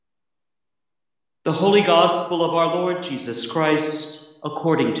The Holy Gospel of our Lord Jesus Christ,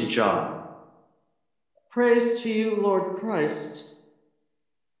 according to John. Praise to you, Lord Christ.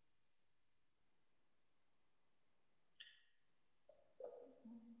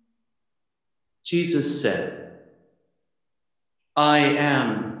 Jesus said, I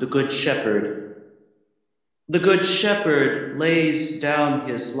am the Good Shepherd. The Good Shepherd lays down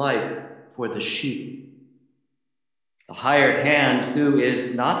his life for the sheep. The hired hand, who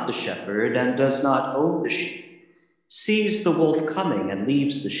is not the shepherd and does not own the sheep, sees the wolf coming and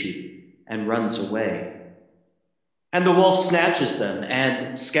leaves the sheep and runs away. And the wolf snatches them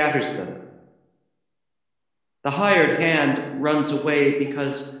and scatters them. The hired hand runs away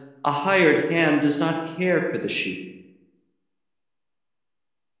because a hired hand does not care for the sheep.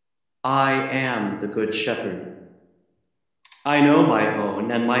 I am the Good Shepherd. I know my own,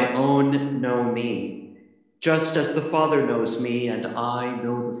 and my own know me, just as the Father knows me, and I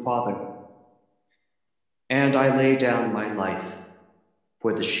know the Father. And I lay down my life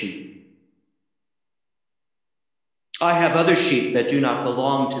for the sheep. I have other sheep that do not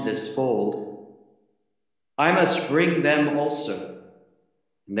belong to this fold. I must bring them also,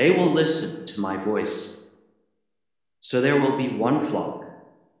 and they will listen to my voice. So there will be one flock,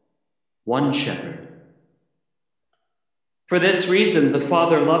 one shepherd. For this reason, the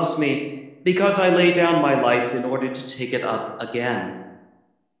Father loves me, because I lay down my life in order to take it up again.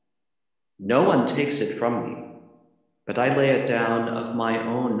 No one takes it from me, but I lay it down of my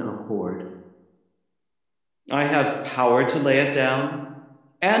own accord. I have power to lay it down,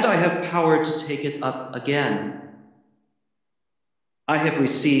 and I have power to take it up again. I have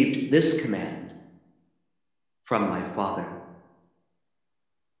received this command from my Father.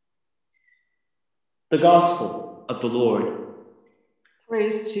 The Gospel of the Lord.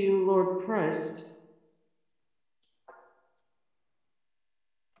 Praise to you, Lord Christ.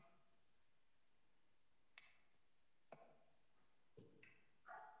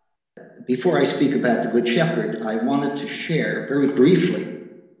 Before I speak about the Good Shepherd, I wanted to share very briefly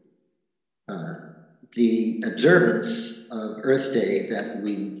the observance of Earth Day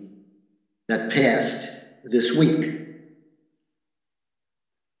that passed this week.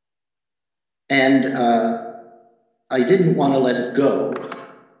 And I didn't want to let it go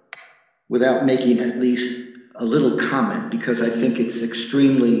without making at least a little comment, because I think it's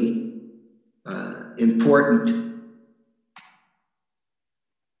extremely important.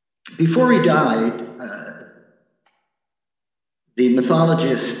 Before he died, the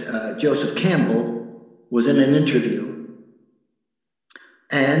mythologist Joseph Campbell was in an interview,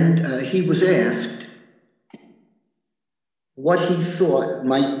 and he was asked what he thought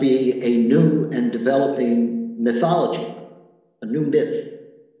might be a new and developing mythology, a new myth.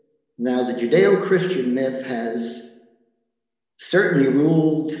 Now, the Judeo-Christian myth has certainly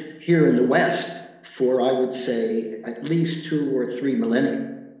ruled here in the West for, I would say, at least 2 or 3 millennia.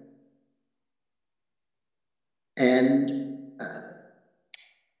 And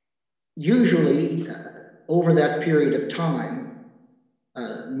usually, over that period of time,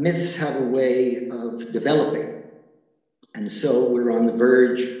 myths have a way of developing. And so we're on the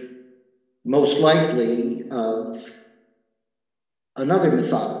verge, most likely, of another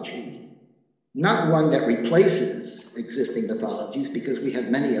mythology, not one that replaces existing mythologies, because we have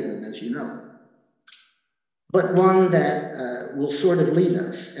many of them, as you know, but one that will sort of lead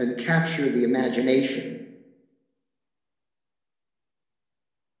us and capture the imagination.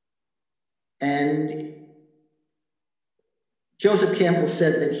 And Joseph Campbell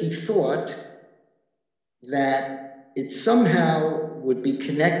said that he thought that it somehow would be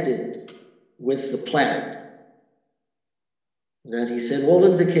connected with the planet. That he said all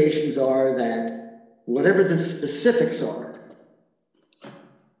indications are that whatever the specifics are,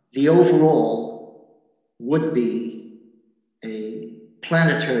 the overall would be a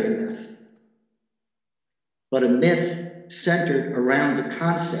planetary myth, but a myth centered around the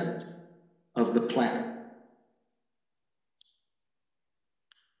concept of the planet.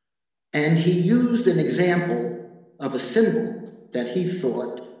 And he used an example of a symbol that he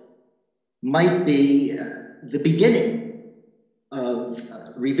thought might be the beginning of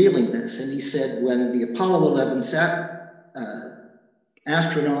revealing this. And he said when the Apollo 11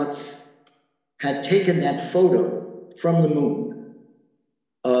 astronauts had taken that photo from the moon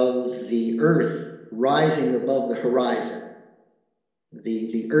of the Earth rising above the horizon,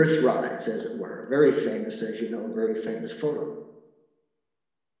 the Earthrise, as it were, very famous, as you know, very famous photo.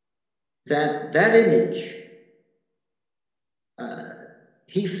 That image,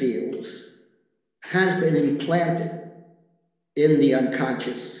 he feels, has been implanted in the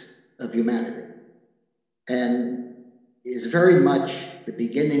unconscious of humanity and is very much the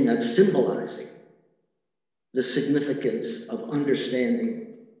beginning of symbolizing the significance of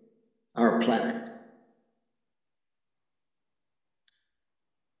understanding our planet.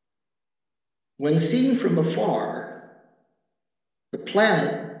 When seen from afar, the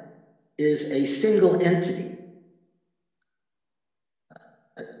planet is a single entity,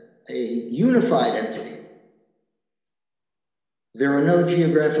 a unified entity. There are no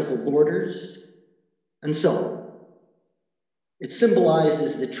geographical borders, and so on. It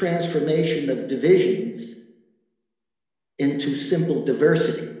symbolizes the transformation of divisions into simple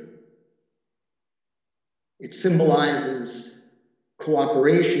diversity. It symbolizes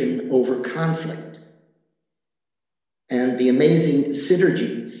cooperation over conflict and the amazing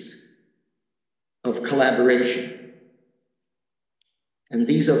synergies of collaboration. And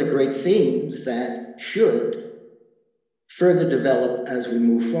these are the great themes that should further develop as we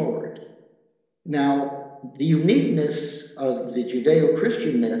move forward. Now, the uniqueness of the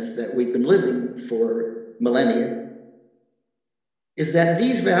Judeo-Christian myth that we've been living for millennia is that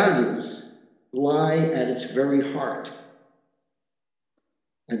these values lie at its very heart.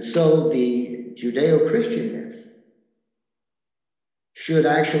 And so the Judeo-Christian myth should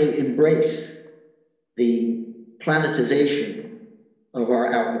actually embrace the planetization of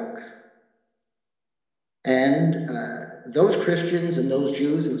our outlook. And those Christians and those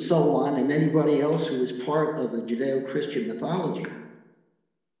Jews and so on, and anybody else who is part of the Judeo-Christian mythology,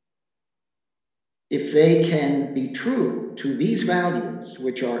 if they can be true to these values,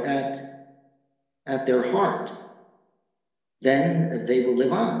 which are at their heart, then they will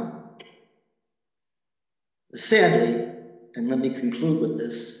live on. Sadly, and let me conclude with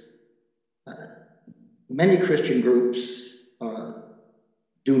this, many Christian groups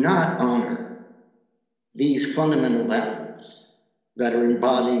do not honor these fundamental values that are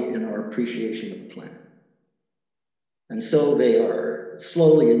embodied in our appreciation of the planet. And so they are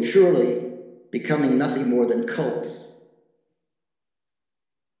slowly and surely becoming nothing more than cults.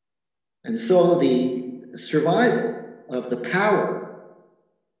 And so the survival of the power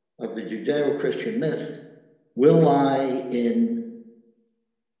of the Judeo-Christian myth will lie in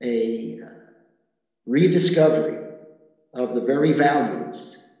a rediscovery of the very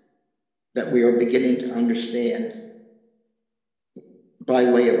values that we are beginning to understand by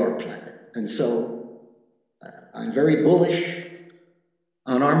way of our planet. And so I'm very bullish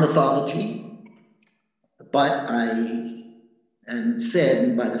on our mythology, but I am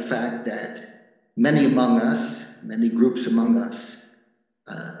saddened by the fact that many among us, many groups among us,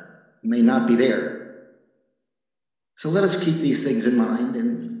 may not be there. So let us keep these things in mind,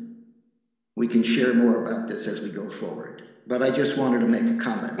 and we can share more about this as we go forward. But I just wanted to make a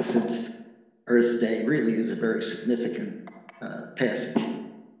comment, since Earth Day really is a very significant passage.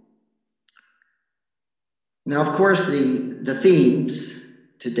 Now, of course, the themes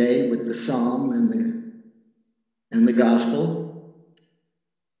today with the Psalm and the Gospel,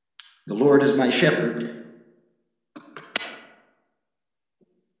 the Lord is my shepherd.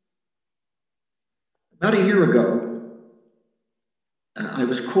 About a year ago, I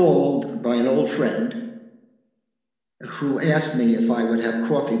was called by an old friend who asked me if I would have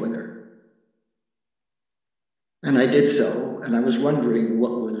coffee with her. And I did so, and I was wondering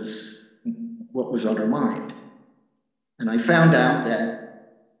what was on her mind. And I found out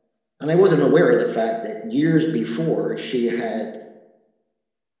that, and I wasn't aware of the fact that years before she had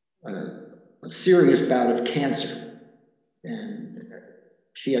a serious bout of cancer. And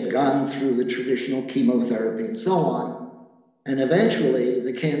she had gone through the traditional chemotherapy and so on. And eventually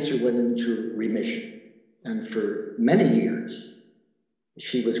the cancer went into remission. And for many years,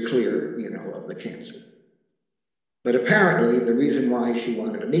 she was clear, of the cancer. But apparently the reason why she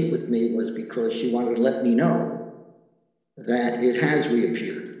wanted to meet with me was because she wanted to let me know that it has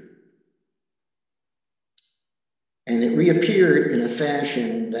reappeared. And it reappeared in a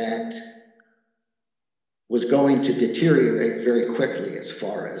fashion that was going to deteriorate very quickly as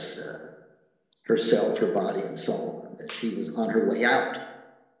far as herself, her body, and so on, that she was on her way out.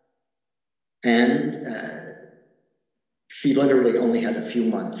 And she literally only had a few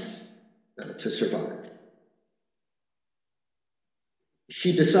months to survive.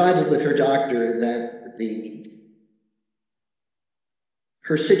 She decided with her doctor that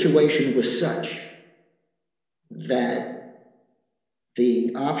her situation was such that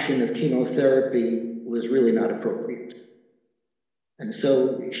the option of chemotherapy was really not appropriate. And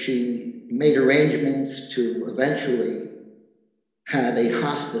so she made arrangements to eventually have a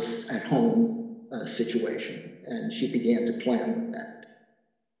hospice at home situation, and she began to plan with that.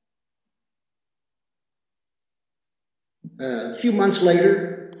 A few months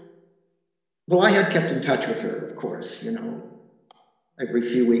later, well, I had kept in touch with her, of course, Every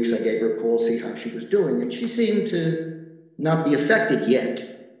few weeks I gave her a call, see how she was doing, and she seemed to not be affected yet.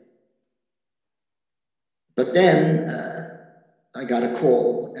 But then I got a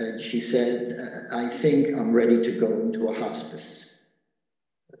call, and she said, I think I'm ready to go into a hospice.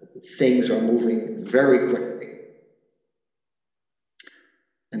 Things are moving very quickly.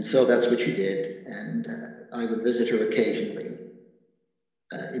 And so that's what she did, and I would visit her occasionally.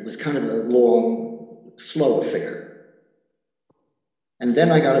 It was kind of a long, slow affair. And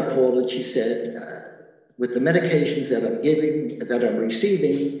then I got a call that she said, with the medications that I'm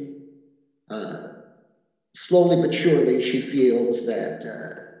receiving, slowly but surely she feels that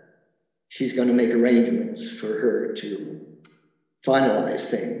she's going to make arrangements for her to finalize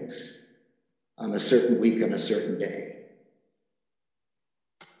things on a certain week, on a certain day.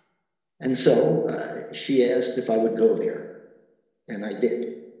 And so she asked if I would go there, and I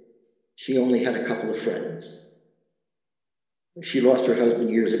did. She only had a couple of friends. She lost her husband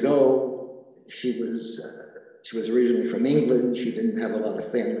years ago. She was originally from England. She didn't have a lot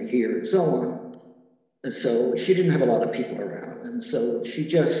of family here and so on. And so she didn't have a lot of people around. And so she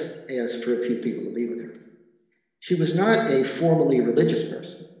just asked for a few people to be with her. She was not a formally religious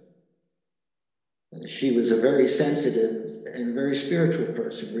person. She was a very sensitive and very spiritual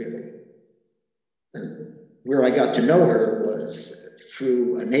person, really. And where I got to know her was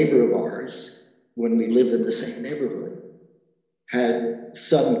through a neighbor of ours, when we lived in the same neighborhood, had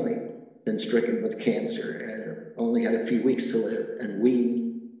suddenly been stricken with cancer and only had a few weeks to live. And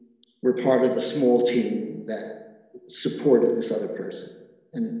we were part of a small team that supported this other person.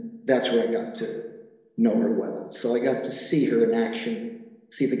 And that's where I got to know her well. So I got to see her in action,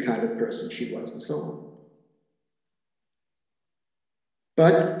 see the kind of person she was, and so on.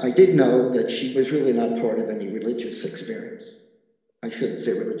 But I did know that she was really not part of any religious experience. I shouldn't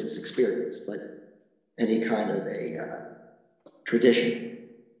say religious experience, but any kind of a tradition.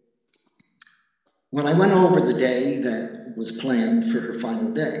 When I went over the day that was planned for her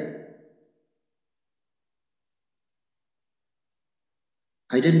final day,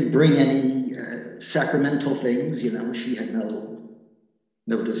 I didn't bring any sacramental things. You know, she had no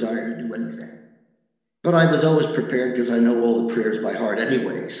desire to do anything. But I was always prepared because I know all the prayers by heart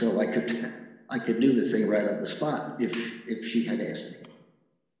anyway, so I could do the thing right on the spot if she had asked me.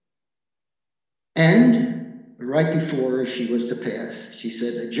 And right before she was to pass, she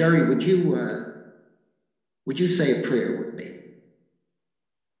said, "Jerry, would you say a prayer with me?"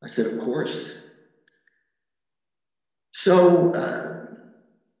 I said, "Of course." So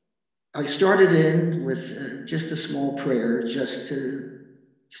I started in with just a small prayer, just to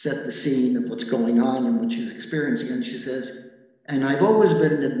set the scene of what's going on and what she's experiencing. And she says, "And I've always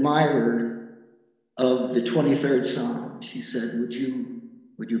been an admirer of the 23rd Psalm." She said, would you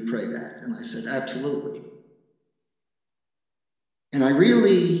pray that? And I said, "Absolutely." And I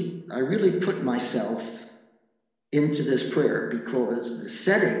really put myself into this prayer because the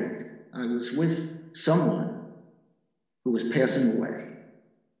setting, I was with someone who was passing away,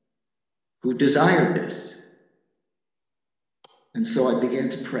 who desired this. And so I began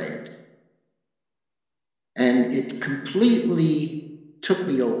to pray it. And it completely took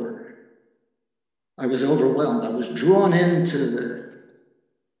me over. I was overwhelmed. I was drawn into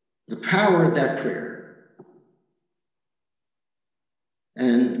the power of that prayer.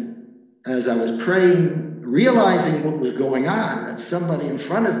 And as I was praying, realizing what was going on, that somebody in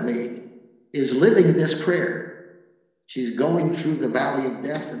front of me is living this prayer. She's going through the valley of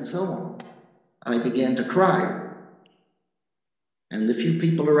death and so on. I began to cry. And the few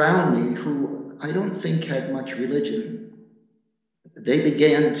people around me who I don't think had much religion, they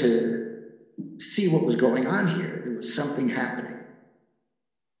began to see what was going on here. There was something happening.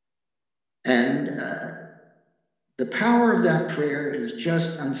 And the power of that prayer is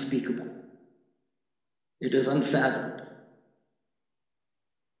just unspeakable. It is unfathomable.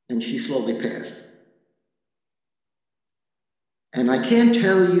 And she slowly passed. And I can't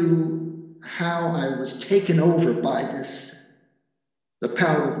tell you how I was taken over by this, the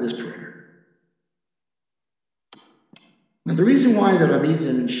power of this prayer. And the reason why that I'm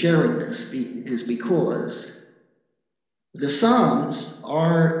even sharing this is because the Psalms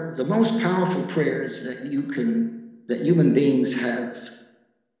are the most powerful prayers that human beings have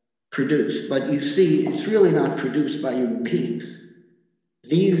produced. But you see, it's really not produced by human beings.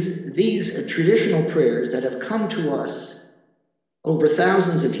 These traditional prayers that have come to us over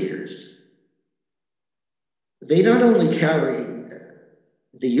thousands of years, they not only carry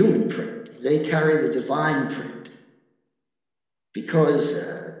the human print, they carry the divine print. Because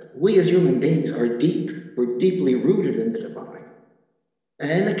we as human beings we're deeply rooted in the divine.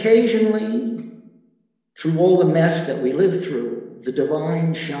 And occasionally, through all the mess that we live through, the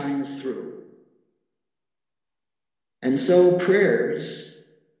divine shines through. And so prayers,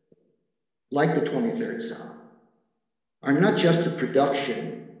 like the 23rd Psalm, are not just a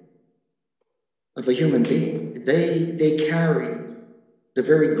production of a human being. They carry the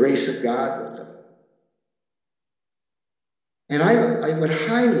very grace of God with them. And I would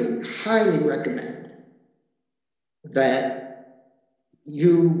highly, highly recommend that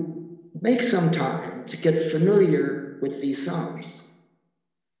you make some time to get familiar with these Psalms.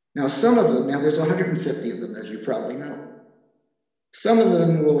 Now, some of them, there's 150 of them, as you probably know. Some of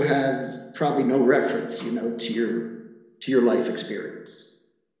them will have probably no reference, to your life experience.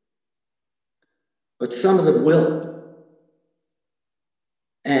 But some of them will.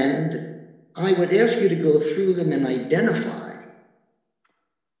 And I would ask you to go through them and identify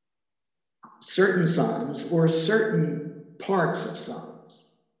certain Psalms or certain parts of Psalms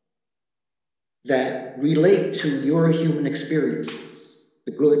that relate to your human experiences,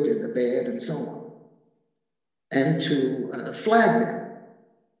 the good and the bad and so on, and to flag them,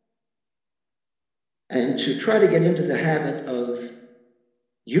 and to try to get into the habit of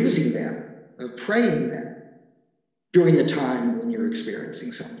using them, of praying them during the time when you're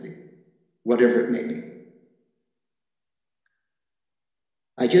experiencing something, whatever it may be.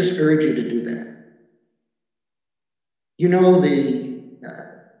 I just urge you to do that.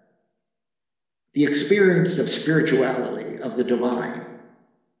 The experience of spirituality, of the divine,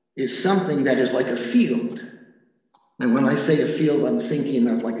 is something that is like a field. And when I say a field, I'm thinking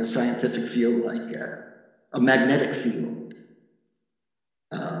of like a scientific field, like a magnetic field.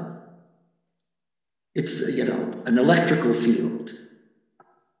 It's, an electrical field.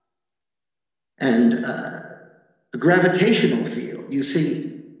 And a gravitational field. You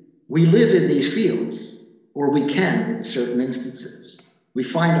see, we live in these fields, or we can in certain instances. We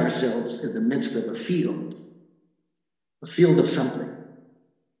find ourselves in the midst of a field of something.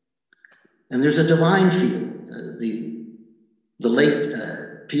 And there's a divine field. The late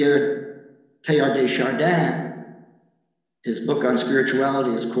Pierre Teilhard de Chardin, his book on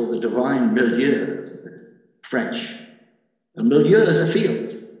spirituality is called The Divine Milieu, French. A milieu is a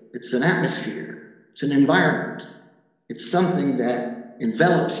field. It's an atmosphere. It's an environment. It's something that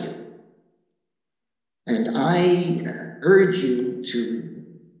envelops you. And I urge you to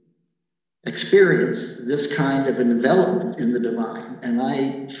experience this kind of an envelopment in the divine. And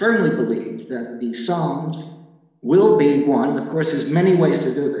I firmly believe that the Psalms will be one. Of course, there's many ways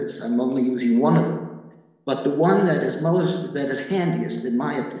to do this. I'm only using one of them. But the one that is handiest, in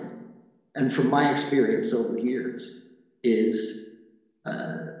my opinion, and from my experience over the years, is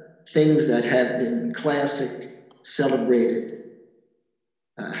things that have been classic, celebrated,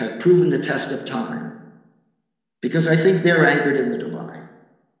 have proven the test of time, because I think they're anchored in the divine.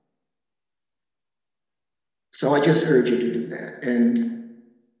 So I just urge you to do that and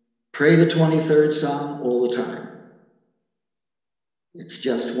pray the 23rd Psalm all the time. It's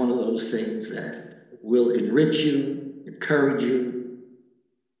just one of those things that will enrich you, encourage you,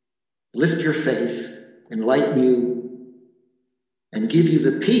 lift your faith, enlighten you, and give you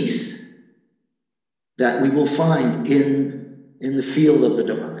the peace that we will find in the field of the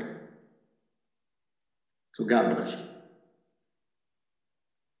divine. So God bless you.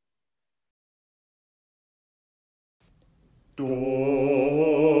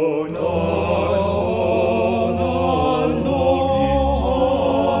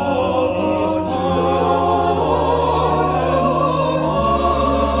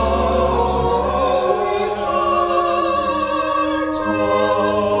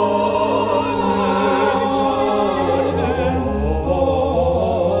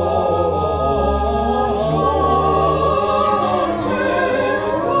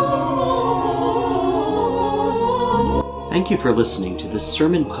 Thank you for listening to this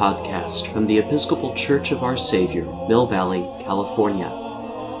sermon podcast from the Episcopal Church of Our Savior, Mill Valley, California.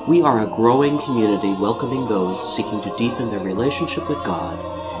 We are a growing community welcoming those seeking to deepen their relationship with God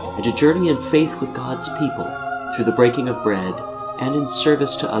and to journey in faith with God's people through the breaking of bread and in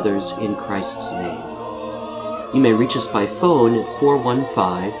service to others in Christ's name. You may reach us by phone at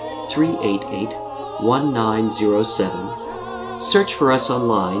 415-388-1907, search for us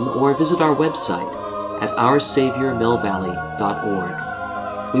online, or visit our website at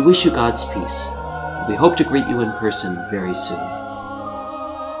OurSaviorMillValley.org. We wish you God's peace. We hope to greet you in person very soon.